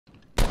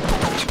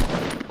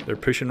They're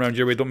pushing around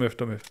your way. Don't move,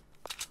 don't move.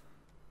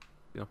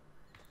 Yeah.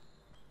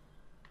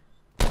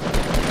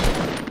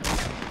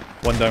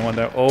 One down, one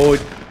down. Oh,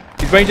 he's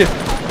behind you.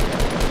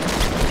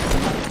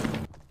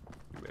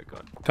 Give me a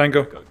gun.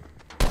 Tango. Gun.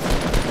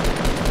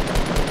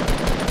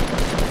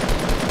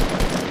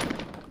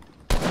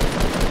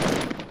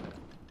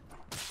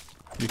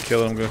 You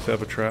kill him, I'm gonna set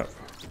up a trap.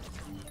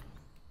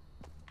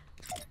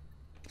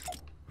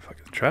 Fuck,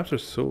 the traps are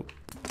so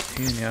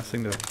pain in the ass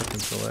thing to fucking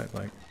select,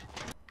 like.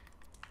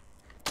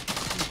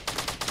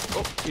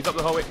 Oh, he's up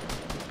the hallway.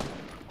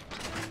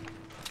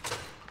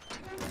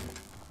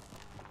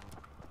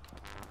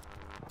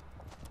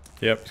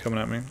 Yep, he's coming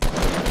at me.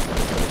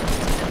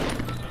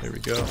 There we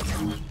go.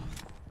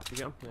 You get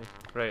him? Yeah.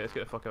 Right, let's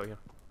get the fuck out of here.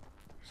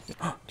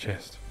 Oh,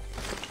 chest.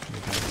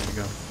 There we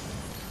go.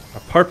 A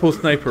purple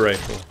sniper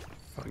rifle.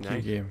 Fuck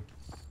Nice. you, game.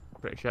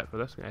 Pretty shit for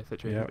this guy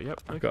situation, Yep. but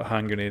yep. I've got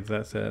hand grenades,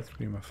 that's it. That's gonna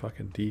be my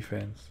fucking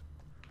defense.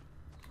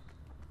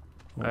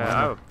 Oh, I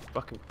have a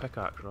fucking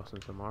pickaxe, Ross,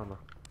 and some armor.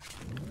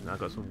 And I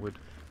got some wood.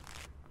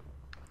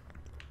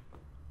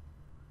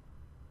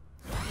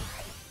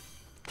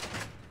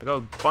 I got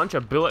a bunch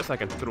of bullets I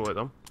can throw at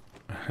them.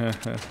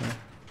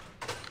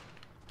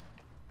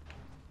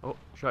 Oh,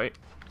 shite.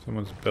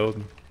 Someone's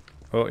building.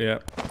 Oh, yeah.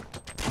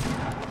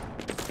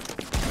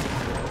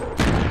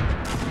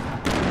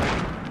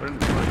 We're in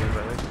the front end,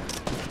 by the way.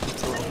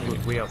 Oh,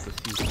 goes way up the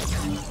sea.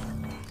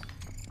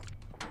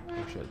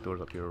 Oh shit, the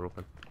doors up here are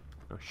open.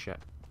 Oh shit.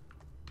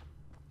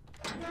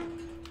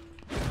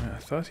 I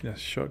thought I seen a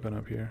shotgun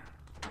up here.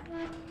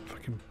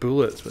 Fucking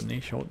bullets, but no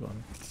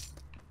shotgun.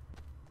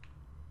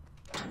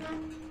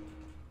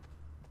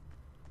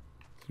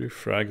 Threw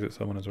frags at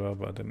someone as well,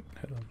 but I didn't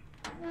hit them.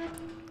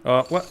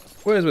 Oh, what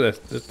is with this?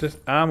 There's just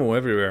ammo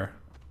everywhere.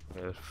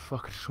 Yeah, there's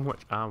fucking so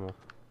much ammo.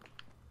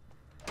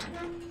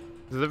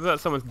 As if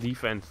that's someone's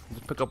defense.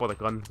 Just pick up all the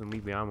guns and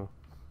leave the ammo.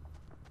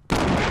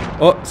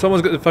 Oh,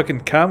 someone's got the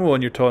fucking camo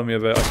one you're telling me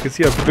about. I can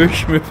see a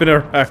bush moving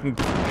around.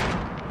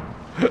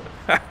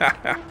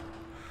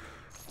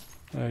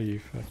 Are you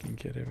fucking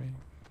kidding me?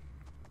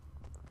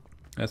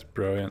 That's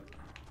brilliant.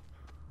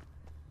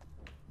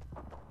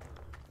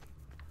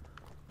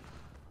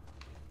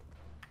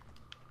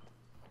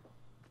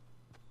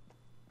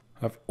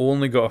 I've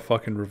only got a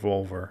fucking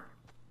revolver.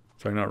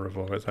 Sorry, not a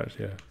revolver, it's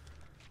actually a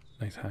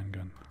nice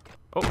handgun.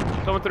 Oh,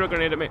 someone threw a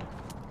grenade at me.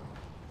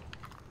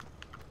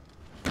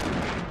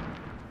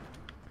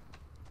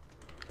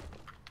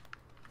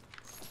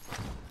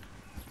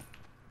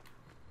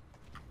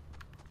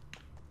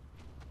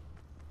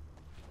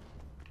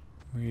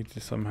 We need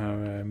to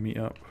somehow meet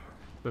up.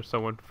 There's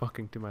someone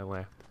fucking to my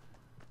left.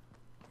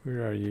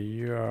 Where are you?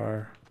 You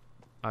are...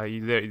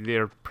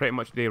 They're pretty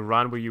much, they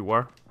ran where you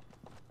were.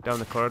 Down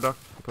the corridor.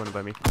 They're coming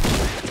by me.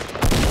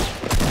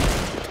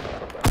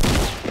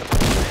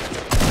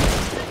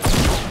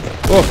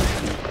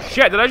 Oh!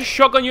 Shit, did I just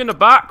shotgun you in the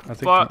back? I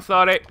think Fuck,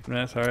 sorry.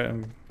 That's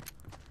alright.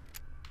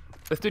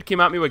 This dude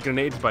came at me with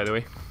grenades, by the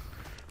way.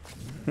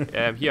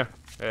 Here.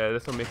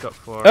 This will make up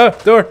for... Oh!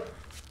 Door!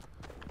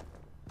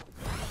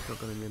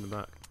 Shotgunning me in the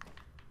back.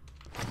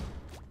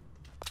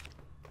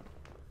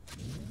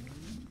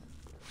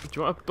 Do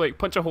you want to, like,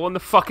 punch a hole in the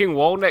fucking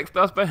wall next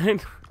to us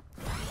behind?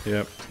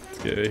 Yep.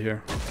 Let's get out of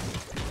here.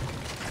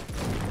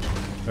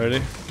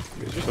 Ready?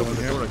 Just open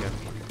the door again.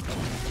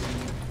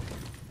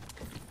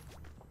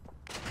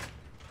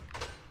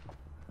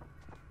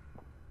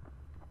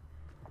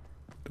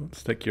 Don't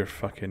stick your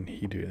fucking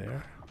he-do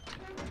there.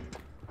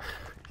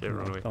 Yeah,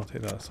 run away. I'll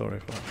take that, sorry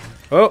for that.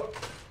 Oh!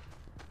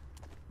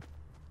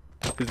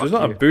 There's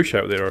not a bush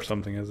out there or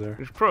something, is there?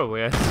 There's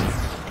probably is.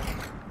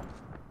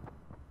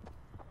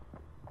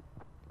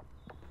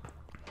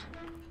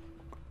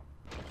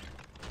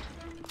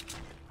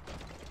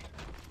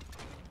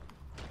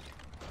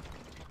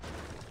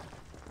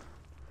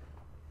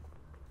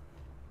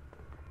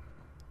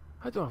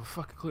 I don't have a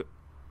fucking clue.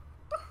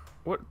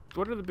 What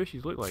do the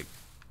bushes look like?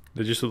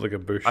 They just look like a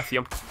bush. I see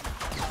him.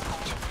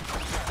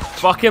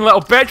 Fucking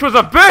little bitch was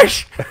a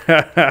bush!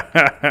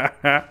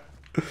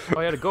 Oh,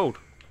 he had a gold.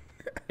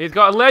 He's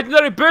got a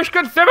legendary bush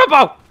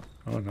consumable!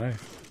 Oh, nice.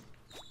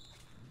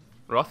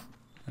 Ross?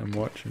 I'm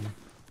watching.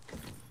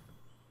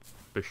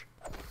 Bush.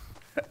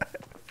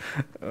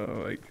 Oh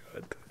my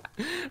god.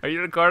 Are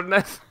you recording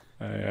this?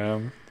 I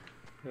am.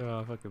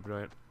 Oh, fucking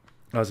brilliant.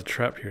 Oh, there's a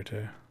trap here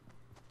too.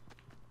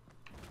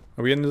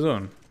 Are we in the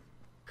zone?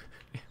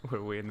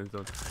 We're way in the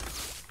zone.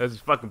 This is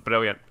fucking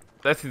brilliant.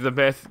 This is the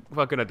best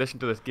fucking addition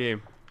to this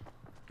game.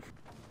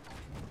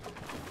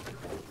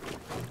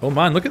 Oh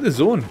man, look at the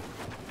zone.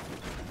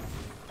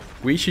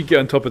 We should get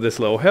on top of this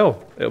little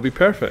hill. It'll be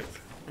perfect.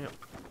 Yep.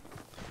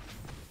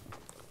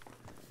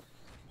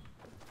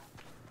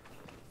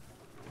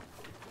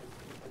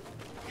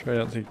 Try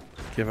not to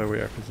give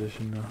away our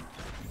position though.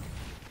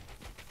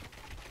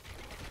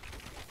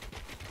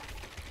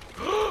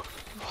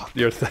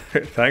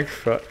 Thanks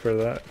for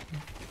that.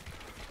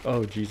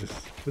 Oh Jesus,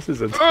 this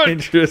is a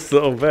dangerous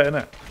little bit, isn't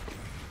it?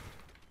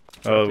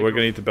 Oh, we're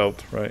gonna need to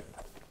build, right?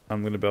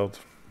 I'm gonna build.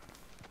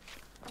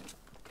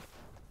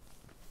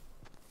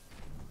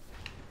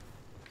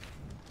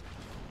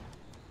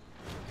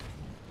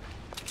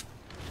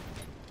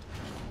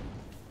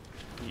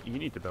 You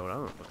need to build. I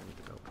don't fucking need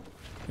to build.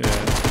 Yeah.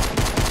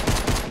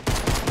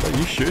 Are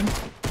you shooting?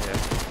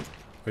 Yeah.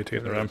 Wait to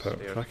get the ramp out.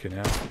 Stairs. Fucking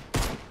hell.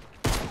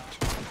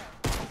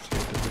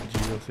 Scared the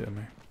Jesus out of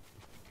me.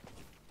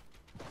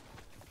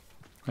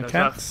 I There's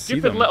can't that see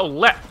stupid them. little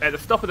lip at the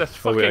top of this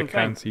Oh fucking wait, I thing.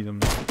 can see them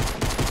now.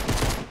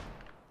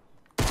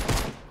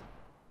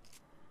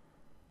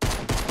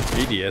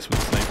 ADS with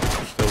the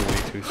sniper is still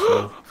way too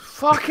slow.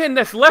 Fucking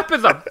this lip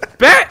is a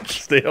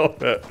bitch! Stay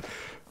off it.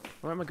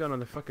 Why am I going on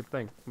the fucking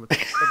thing? I'm a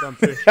goddamn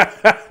bush.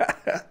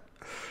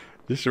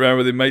 Just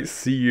remember they might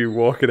see you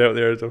walking out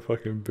there as a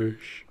fucking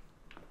bush.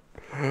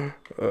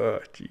 Oh,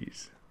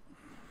 jeez.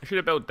 I should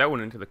have built down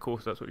into the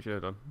coast, that's what we should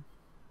have done.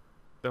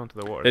 Down to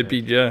the water. It'd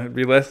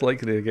be less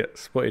likely to get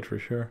spotted for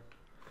sure.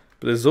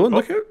 But the zone,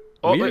 look out!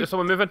 Oh, Weird. look, there's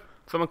someone moving.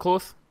 Someone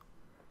close.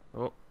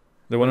 Oh.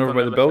 The one over on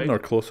by the the other building side? or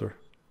closer?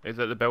 Is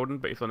it the building?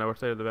 But he's on our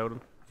side of the building.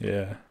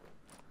 Yeah.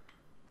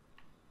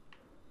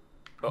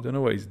 Oh. I don't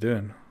know what he's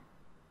doing.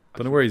 I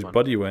Don't know where his one.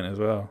 buddy went as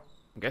well.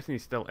 I'm guessing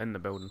he's still in the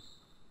building.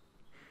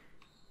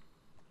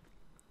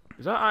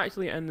 Is that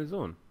actually in the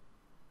zone?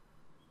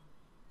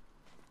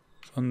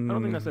 I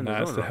don't think that's in the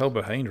It's zone, the Ross. hell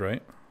behind,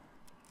 right?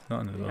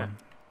 Not in the Yeah. zone.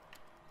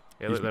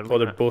 Yeah, He's- look,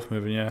 they're both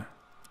moving, yeah.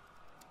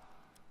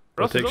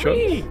 Ross, take there's shots?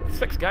 only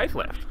 6 guys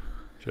left.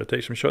 Should I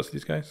take some shots at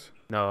these guys?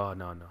 No,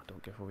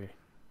 don't give away.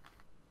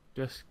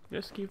 Just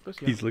keep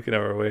us. Yeah. He's looking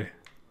our way.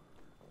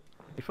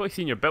 You've probably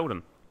seen your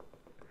building.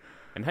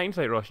 In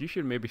hindsight, Ross, you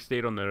should maybe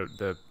stay on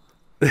the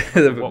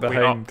They're walkway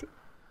behind.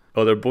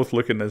 Oh, they're both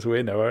looking this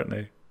way now, aren't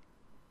they?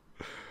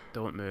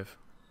 Don't move.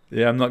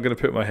 Yeah, I'm not going to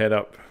put my head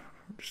up.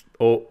 Just,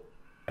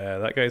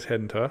 that guy's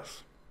heading to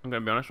us. I'm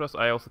gonna be honest, Ross.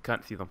 I also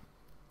can't see them.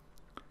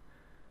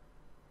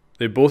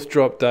 They both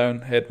dropped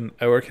down, heading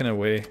our kind of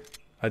way.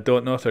 I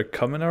don't know if they're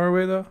coming our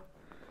way though.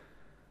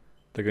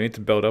 They're going to need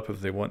to build up if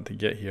they want to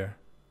get here.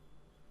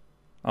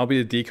 I'll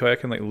be the decoy. I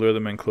can like lure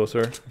them in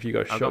closer. If you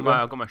got a shotgun,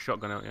 I've got my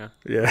shotgun out. Yeah.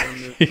 yeah, I'm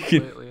gonna move you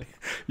can slightly.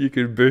 you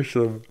can bush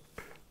them.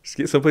 Just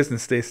get someplace and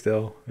stay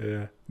still.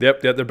 Yeah.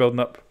 Yep. They're building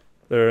up.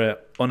 They're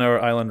on our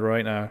island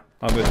right now.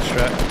 I'm going to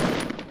distract.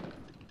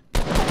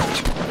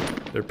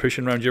 They're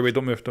pushing around your way.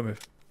 Don't move. Don't move.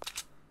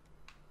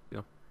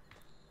 Yeah.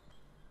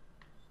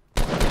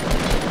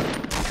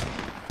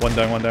 One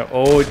down. One down.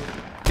 Oh,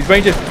 he's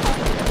behind you.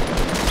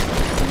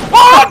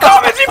 Oh,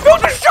 Thomas! You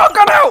pulled the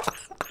shotgun out.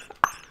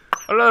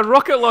 Another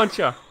rocket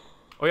launcher.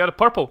 Oh, yeah, the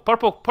purple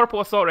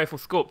assault rifle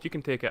scoped. You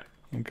can take it.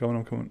 I'm coming.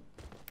 I'm coming.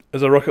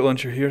 There's a rocket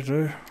launcher here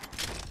too.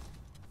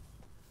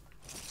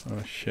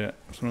 Oh shit!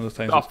 It's one of those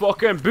times. A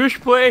fucking bush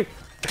play.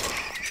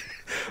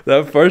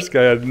 That first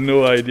guy had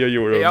no idea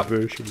you were Yep. on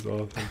bush. It was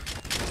awesome.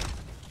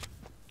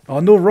 Oh,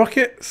 no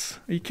rockets!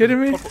 Are you kidding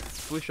me? Purple,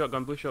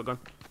 blue shotgun.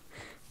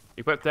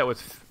 He whipped that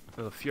with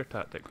a fear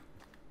tactic.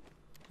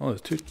 Oh,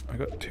 there's two. I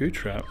got 2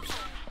 traps.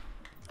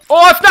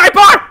 Oh, a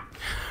sniper!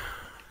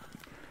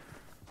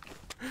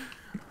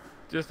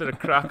 Just did a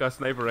crack a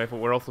sniper rifle.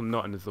 We're also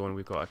not in the zone.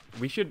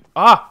 We should.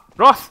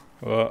 Ross!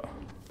 What?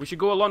 We should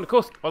go along the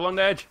coast, along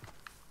the edge.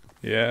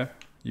 Yeah.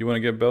 You want to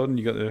get building?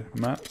 You got the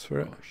mats for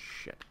it? Oh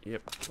shit.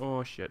 Yep.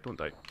 Oh shit. Don't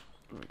die.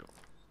 There we go.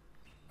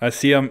 I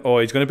see him. Oh,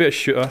 he's going to be able to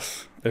shoot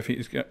us if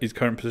he's got his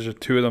current position.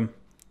 2 of them.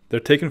 They're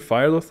taking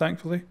fire though,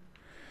 thankfully.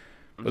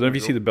 But then if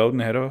you see the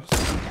building ahead of us.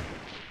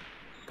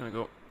 Gonna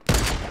go.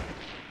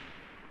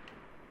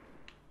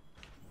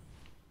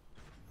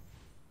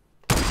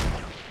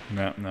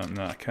 No,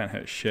 I can't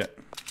hit shit.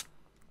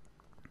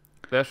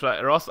 That's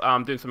right, Ross.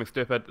 I'm doing something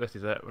stupid. This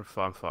is it.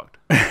 I'm fucked.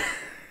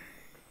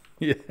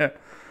 Yeah.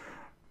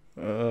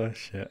 Oh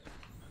shit.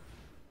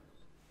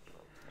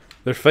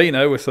 They're fighting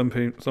out with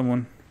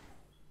someone.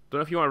 Don't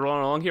know if you want to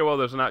run along here while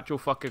there's an actual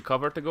fucking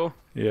cover to go.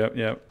 Yep.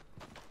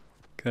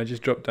 Can I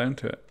just drop down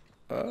to it?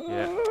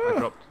 Yeah, I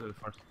dropped to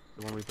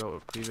the one we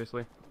built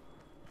previously.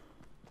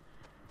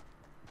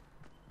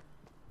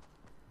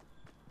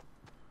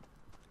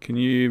 Can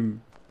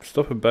you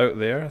stop about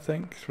there, I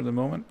think, for the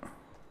moment?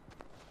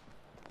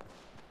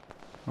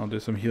 I'll do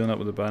some healing up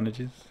with the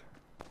bandages.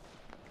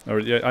 Or,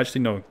 yeah,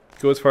 actually, no.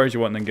 Go as far as you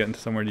want and then get into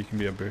somewhere you can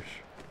be a bush.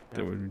 Yeah.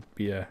 That would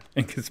be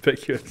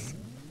inconspicuous.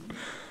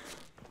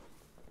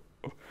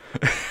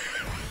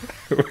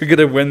 We're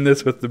gonna win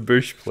this with the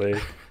bush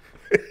play.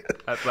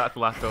 That's the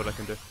last build I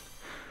can do.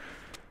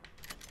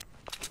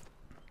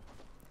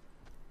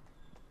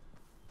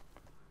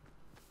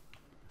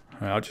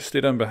 Alright, I'll just stay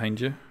down behind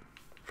you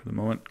for the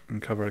moment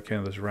and cover kind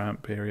of this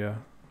ramp area.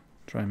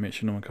 Try and make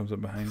sure no one comes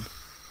up behind.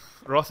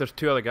 Ross, there's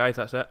 2 other guys,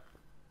 that's it.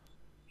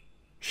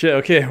 Shit,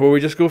 okay, will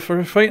we just go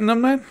for fighting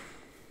them then?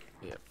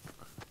 Yep.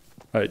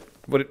 Alright,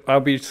 I'll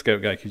be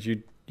scout guy, because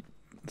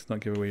let's not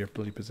give away your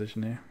bloody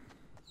position here.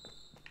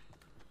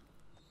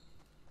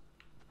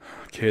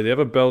 Okay, they have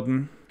a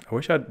building. I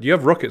wish do you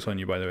have rockets on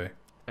you, by the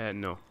way?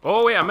 No.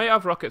 Oh wait, I might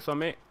have rockets on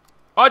me.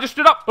 Oh, I just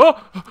stood up!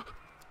 Oh!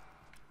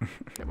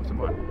 Okay, what's the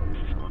point?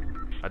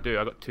 I do,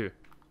 I got 2.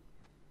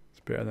 It's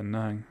better than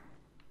nothing.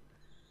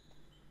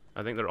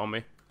 I think they're on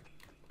me.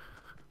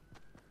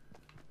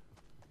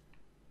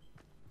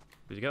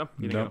 Did you get them?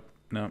 You didn't get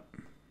them? No.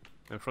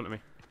 They're in front of me.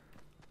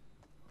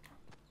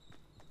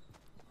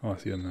 Oh, I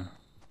see him now.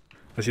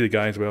 I see the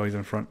guy as well, he's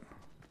in front.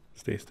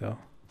 Stay still.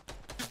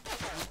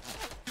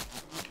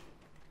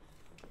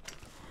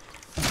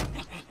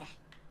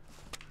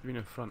 Been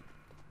in front.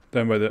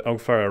 Down by the... I'll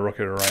fire a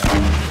rocket right.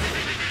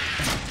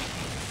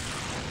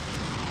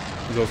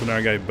 There's also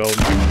another guy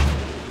building.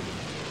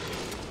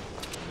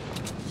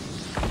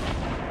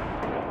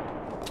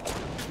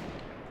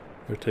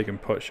 They're taking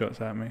pot shots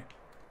at me.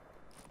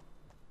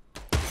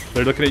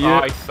 They're looking at you. Oh,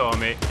 I saw,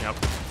 mate. Yep.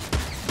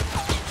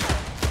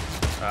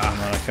 Oh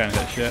man, I can't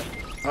hit shit.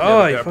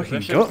 Oh, he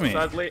fucking got me.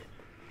 Sadly.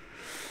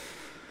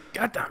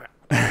 God damn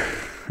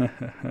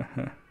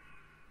it.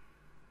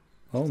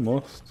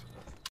 Almost.